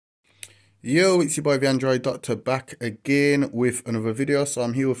Yo, it's your boy the Android Doctor back again with another video. So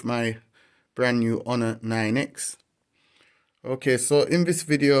I'm here with my brand new Honor 9X. Okay, so in this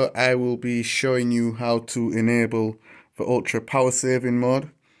video I will be showing you how to enable the ultra power saving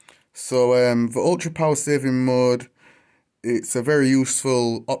mode. So the ultra power saving mode, it's a very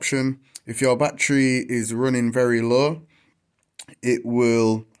useful option. If your battery is running very low, it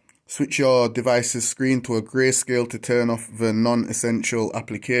will switch your device's screen to a grayscale to turn off the non-essential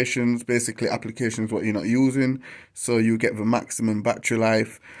applications, basically applications what you're not using, so you get the maximum battery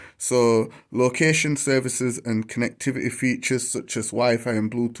life. So location services and connectivity features such as Wi-Fi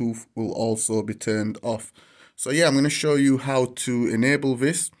and Bluetooth will also be turned off. So yeah, I'm going to show you how to enable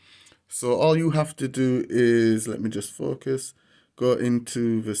this. So all you have to do is, let me just focus, go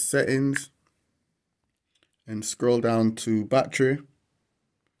into the settings and scroll down to battery.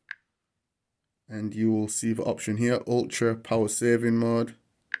 And you will see the option here, ultra power saving mode.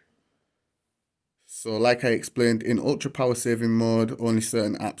 So like I explained, in ultra power saving mode, only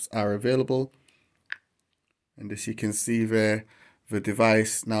certain apps are available. And as you can see there, the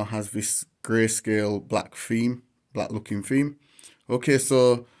device now has this grayscale black looking theme. Okay,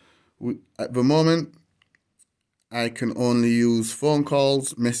 so at the moment, I can only use phone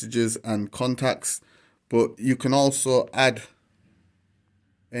calls, messages, and contacts, but you can also add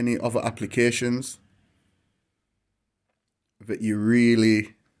any other applications that you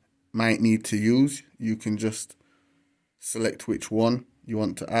really might need to use. You can just select which one you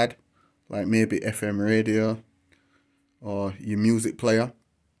want to add, like maybe FM radio or your music player.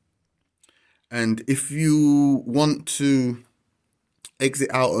 And if you want to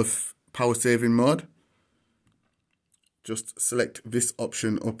exit out of power saving mode, just select this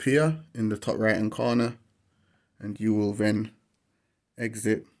option up here in the top right hand corner and you will then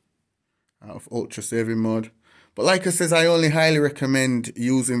exit out of ultra saving mode. But like I says, I only highly recommend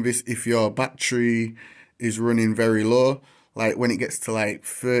using this if your battery is running very low, like when it gets to like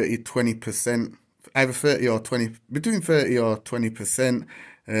 20%, either 30 or 20, between 30 or 20%.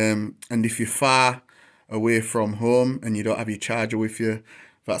 And if you're far away from home and you don't have your charger with you,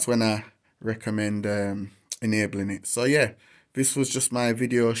 that's when I recommend enabling it. So yeah, this was just my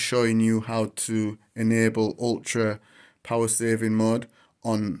video showing you how to enable ultra power saving mode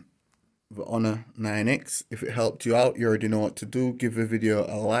on the Honor 9X. If it helped you out, you already know what to do. Give the video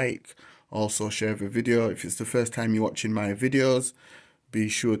a like. Also share the video. If it's the first time you're watching my videos, be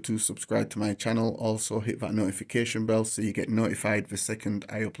sure to subscribe to my channel. Also hit that notification bell so you get notified the second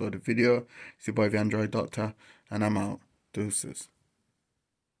I upload a video. It's your boy the Android Doctor and I'm out. Deuces.